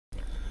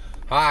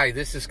Hi,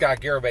 this is Scott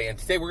Garibay, and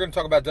today we're going to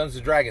talk about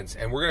Dungeons & Dragons,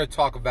 and we're going to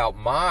talk about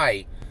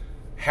my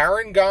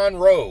Harengon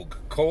Rogue,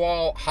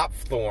 Koal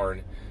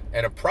Hopthorn,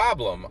 and a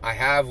problem I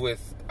have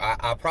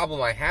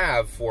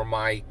for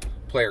my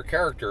player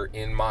character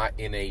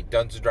in a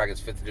Dungeons & Dragons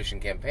 5th edition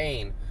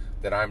campaign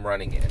that I'm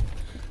running in.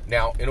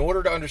 Now, in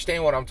order to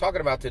understand what I'm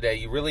talking about today,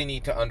 you really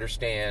need to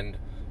understand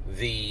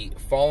the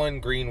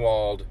Fallen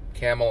Greenwald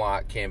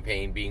Camelot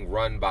campaign being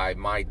run by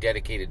my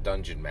dedicated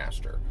dungeon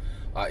master.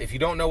 If you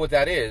don't know what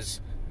that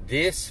is,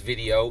 this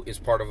video is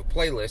part of a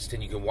playlist,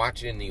 and you can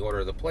watch it in the order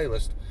of the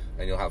playlist,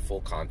 and you'll have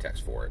full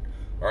context for it.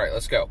 All right,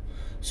 let's go.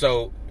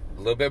 So, a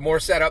little bit more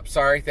setup.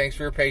 Sorry, thanks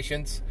for your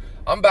patience.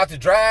 I'm about to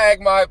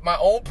drag my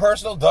own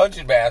personal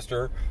dungeon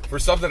master for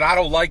something I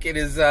don't like in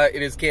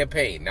his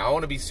campaign. Now, I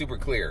want to be super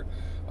clear.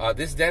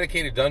 This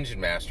dedicated dungeon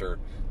master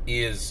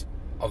is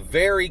a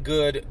very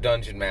good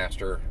dungeon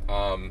master.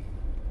 I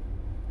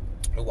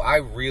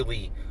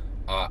really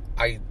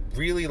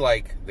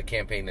like the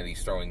campaign that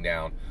he's throwing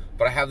down,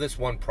 but I have this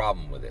one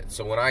problem with it.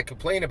 So when I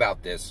complain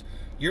about this,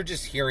 you're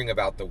just hearing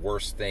about the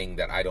worst thing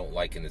that I don't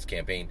like in this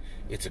campaign.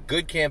 It's a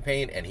good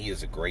campaign, and he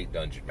is a great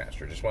dungeon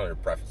master. Just wanted to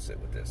preface it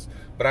with this.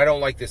 But I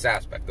don't like this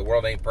aspect. The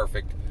world ain't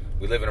perfect.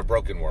 We live in a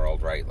broken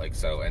world, right? Like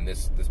so, and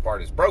this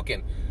part is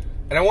broken,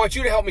 and I want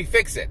you to help me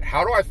fix it.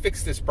 How do I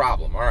fix this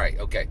problem? All right,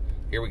 okay,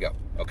 here we go.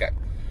 Okay,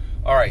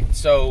 all right,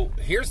 so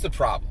here's the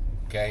problem,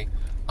 okay?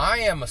 I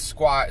am a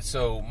squad,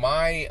 so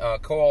my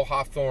Koal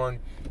Hopthorn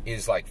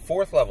is like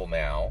 4th level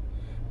now,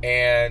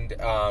 and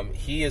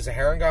he is a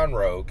Harengon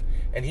Rogue,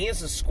 and he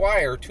is a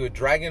squire to a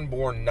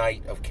Dragonborn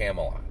Knight of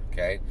Camelot,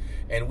 okay?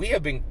 And we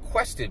have been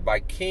quested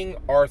by King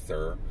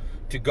Arthur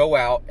to go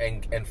out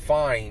and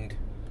find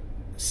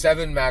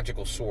 7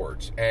 magical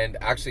swords. And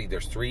actually,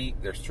 there's three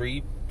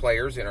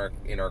players in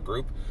our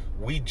group.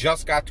 We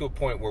just got to a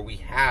point where we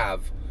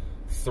have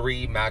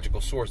 3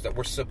 magical swords that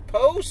we're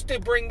supposed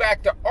to bring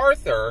back to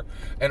Arthur,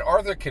 and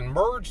Arthur can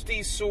merge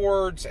these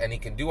swords, and he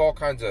can do all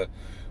kinds of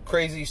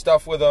crazy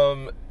stuff with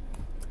them.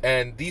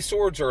 And these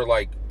swords are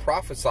like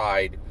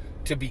prophesied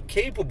to be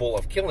capable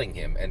of killing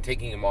him and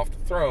taking him off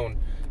the throne,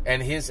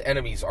 and his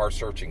enemies are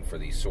searching for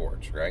these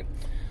swords, right?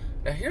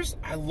 Now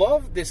I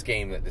love this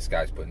game that this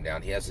guy's putting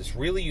down. He has this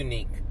really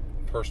unique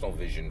personal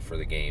vision for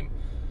the game,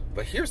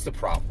 but here's the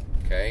problem,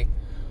 okay?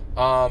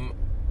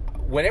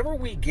 Whenever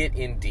we get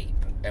in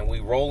deep and we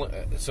roll,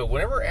 so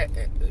whenever it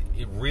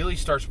really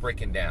starts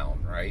breaking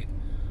down, right,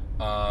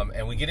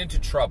 and we get into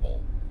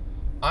trouble,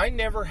 I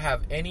never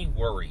have any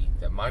worry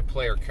that my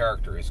player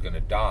character is going to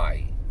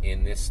die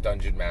in this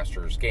Dungeon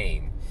Master's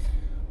game.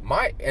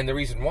 And the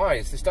reason why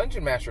is this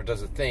Dungeon Master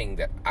does a thing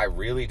that I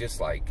really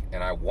dislike,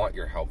 and I want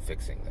your help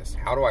fixing this.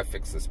 How do I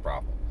fix this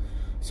problem?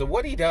 So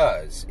what he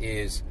does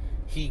is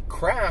he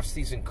crafts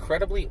these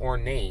incredibly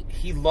ornate,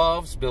 he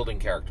loves building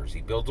characters.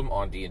 He builds them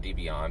on D&D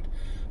Beyond.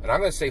 And I'm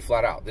going to say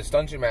flat out, this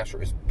Dungeon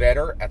Master is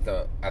better at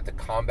the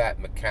combat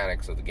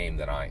mechanics of the game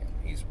than I am.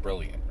 He's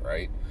brilliant,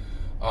 right?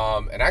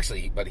 And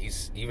actually, but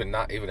he's even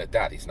at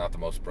that, he's not the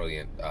most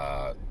brilliant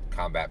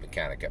combat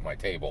mechanic at my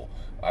table.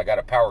 I got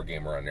a power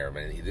gamer on there,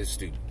 man. This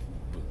dude,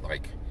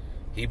 like,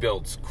 he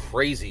builds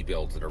crazy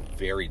builds that are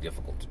very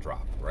difficult to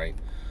drop, right?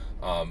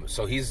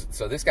 So this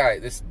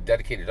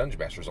dedicated dungeon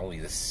master is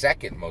only the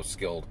 2nd most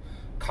skilled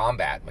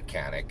combat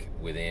mechanic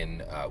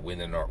within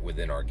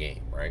our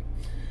game, right?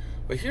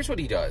 But here's what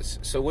he does.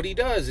 So what he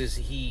does is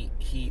he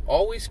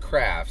always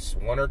crafts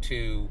 1 or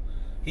 2.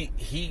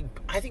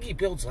 I think he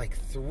builds like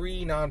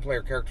 3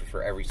 non-player characters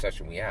for every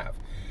session we have,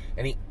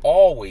 and he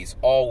always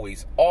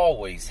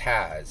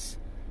has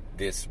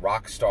this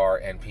rock star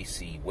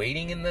NPC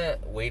waiting in the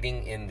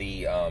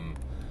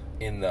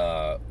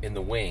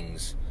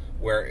wings.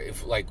 Where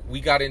if like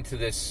we got into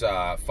this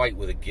fight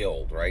with a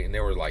guild, right, and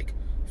there were like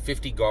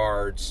 50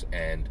 guards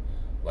and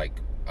like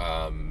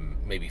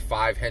maybe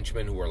 5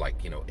 henchmen who were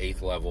like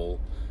 8th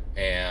level,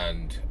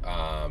 and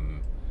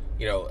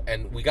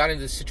and we got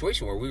into this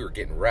situation where we were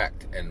getting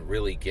wrecked and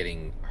really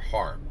getting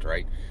harmed,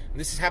 right? And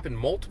this has happened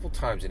multiple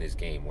times in his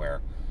game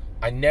where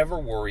I never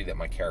worry that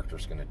my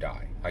character's going to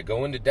die. I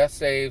go into death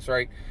saves,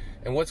 right?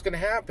 And what's going to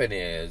happen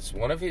is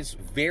one of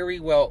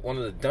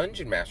the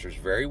Dungeon Master's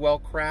very well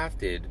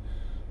crafted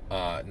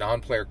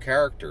non-player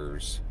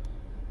characters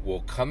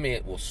will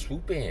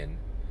swoop in,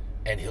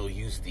 and he'll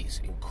use these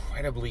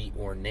incredibly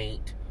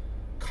ornate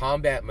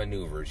combat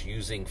maneuvers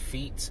using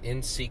feats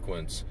in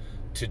sequence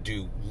to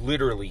do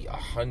literally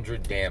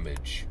 100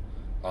 damage,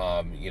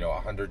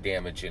 100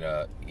 damage in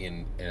a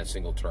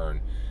single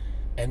turn,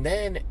 and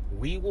then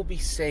we will be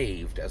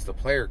saved as the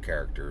player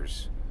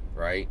characters,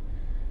 right?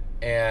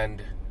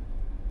 And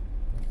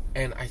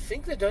I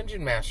think the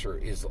Dungeon Master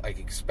is like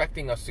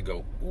expecting us to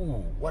go,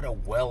 ooh, what a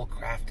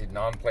well-crafted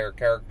non-player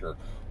character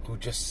who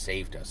just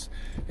saved us.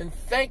 And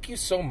thank you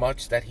so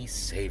much that he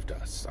saved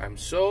us. I'm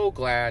so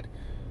glad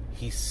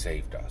he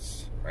saved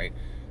us, right?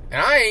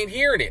 And I ain't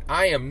hearing it.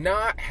 I am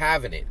not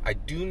having it. I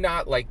do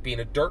not like being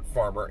a dirt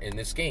farmer in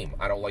this game.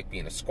 I don't like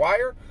being a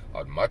squire.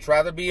 I'd much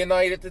rather be a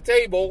knight at the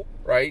table,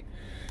 right?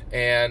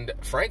 And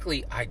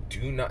frankly, I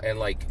do not. And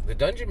like the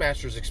Dungeon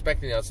Master is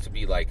expecting us to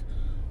be like,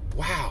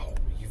 wow,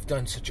 you've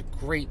done such a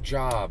great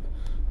job.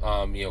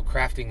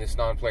 Crafting this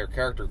non-player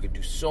character could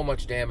do so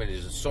much damage,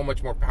 is so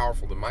much more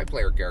powerful than my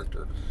player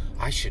character.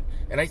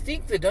 And I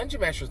think the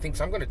Dungeon Master thinks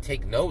I'm going to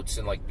take notes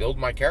and like build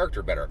my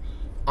character better.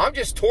 I'm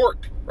just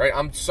torqued, right?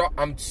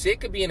 I'm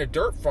sick of being a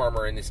dirt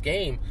farmer in this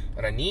game,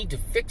 and I need to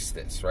fix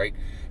this, right?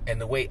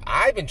 And the way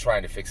I've been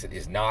trying to fix it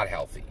is not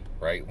healthy,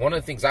 right? One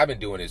of the things I've been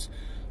doing is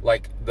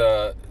like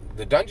the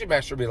Dungeon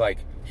Master will be like,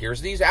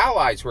 here's these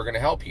allies who are going to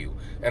help you.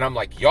 And I'm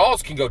like,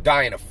 y'alls can go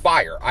die in a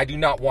fire. I do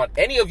not want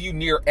any of you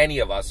near any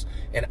of us.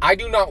 And I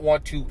do not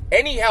want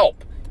any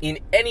help in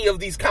any of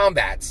these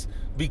combats,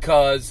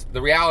 because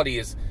the reality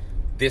is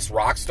this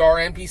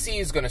Rockstar NPC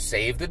is going to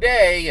save the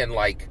day and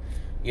like,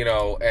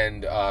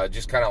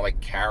 just kind of like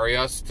carry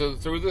us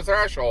through the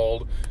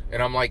threshold.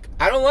 And I'm like,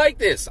 I don't like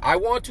this. I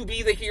want to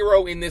be the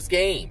hero in this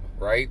game,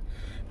 right?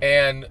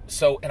 And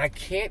I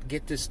can't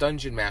get this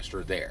Dungeon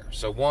Master there.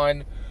 So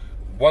one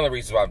of the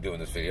reasons why I'm doing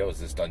this video is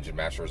this Dungeon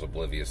Master is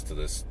oblivious to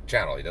this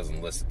channel. He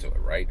doesn't listen to it,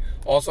 right?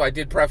 Also, I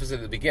did preface it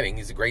at the beginning.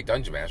 He's a great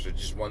Dungeon Master.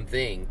 It's just one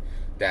thing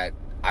that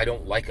I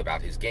don't like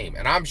about his game.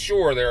 And I'm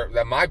sure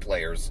that my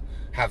players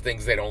have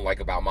things they don't like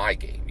about my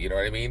game. You know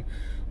what I mean?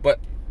 But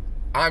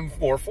I'm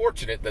more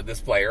fortunate than this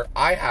player.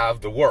 I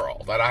have the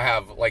world. And I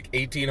have like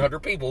 1,800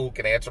 people who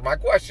can answer my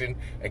question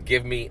and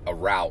give me a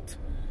route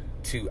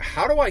to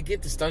how do I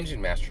get this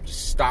Dungeon Master to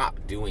stop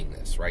doing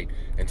this, right?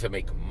 And to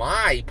make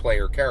my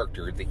player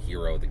character the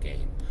hero of the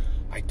game.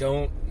 I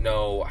don't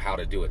know how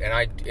to do it. And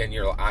I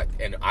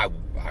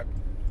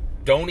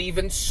don't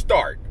even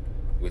start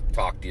with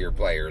talk to your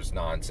players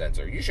nonsense,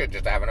 or you should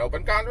just have an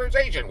open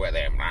conversation with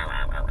him.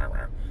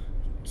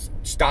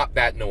 Stop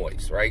that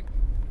noise, right?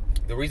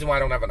 The reason why I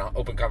don't have an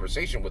open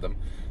conversation with him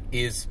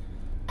is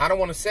I don't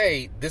want to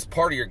say this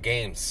part of your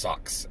game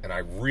sucks and I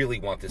really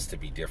want this to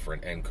be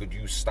different, and could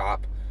you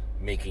stop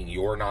making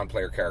your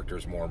non-player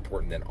characters more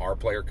important than our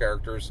player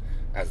characters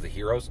as the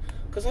heroes?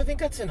 Because I think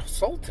that's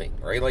insulting,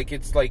 right? Like,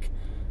 it's like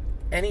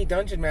any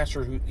Dungeon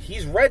Master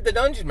he's read the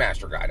Dungeon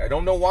Master guide. I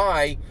don't know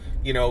why,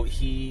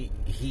 he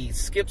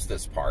skips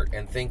this part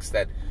and thinks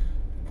that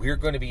we're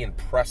going to be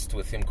impressed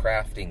with him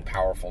crafting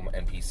powerful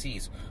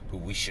NPCs who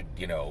we should,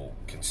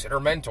 consider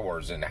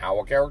mentors in how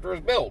a character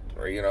is built,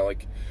 or,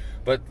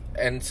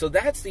 and so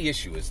that's the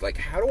issue, is like,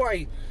 how do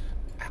I,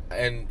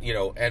 and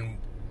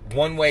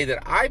one way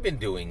that I've been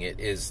doing it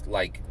is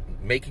like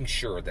making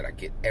sure that I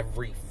get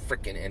every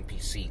freaking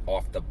NPC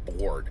off the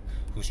board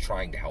who's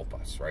trying to help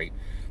us, right?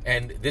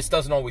 And this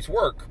doesn't always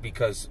work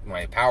because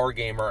my power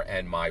gamer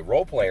and my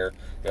role player,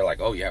 they're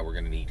like, oh yeah, we're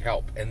going to need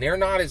help. And they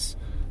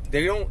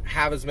don't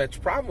have as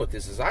much problem with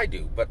this as I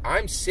do, but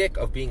I'm sick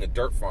of being a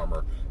dirt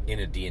farmer in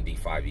a D&D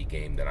 5e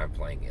game that I'm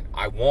playing in.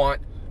 I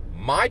want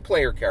my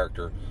player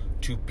character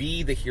to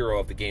be the hero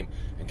of the game.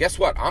 And guess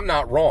what? I'm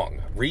not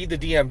wrong. Read the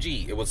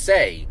DMG. It will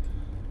say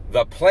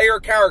the player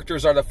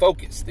characters are the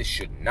focus. This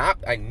should not,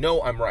 I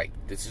know I'm right.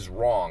 This is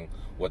wrong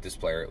what this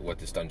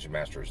Dungeon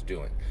Master is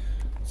doing.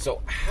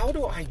 So how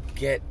do I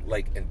get,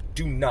 and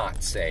do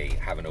not say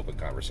have an open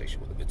conversation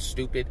with him. It's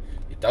stupid.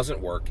 It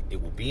doesn't work.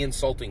 It will be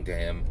insulting to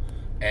him.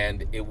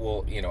 And it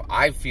will,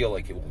 I feel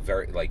like it will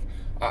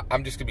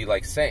I'm just going to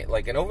be saying,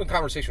 an open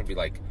conversation would be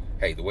like,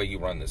 hey, the way you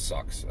run this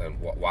sucks. And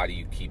why do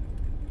you keep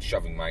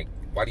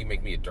why do you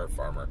make me a dirt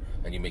farmer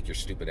and you make your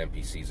stupid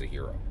NPCs a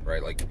hero,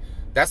 right? Like,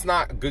 that's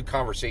not a good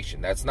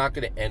conversation. That's not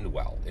going to end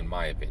well, in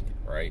my opinion,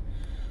 right?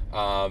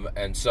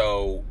 And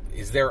so,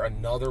 is there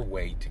another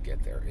way to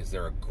get there? Is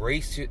there a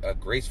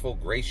graceful,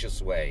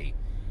 gracious way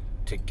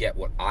to get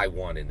what I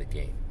want in the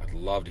game? I'd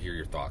love to hear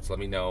your thoughts. Let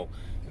me know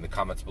in the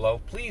comments below.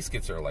 Please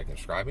consider liking and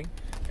subscribing,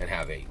 and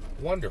have a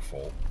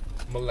wonderful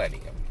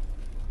millennium.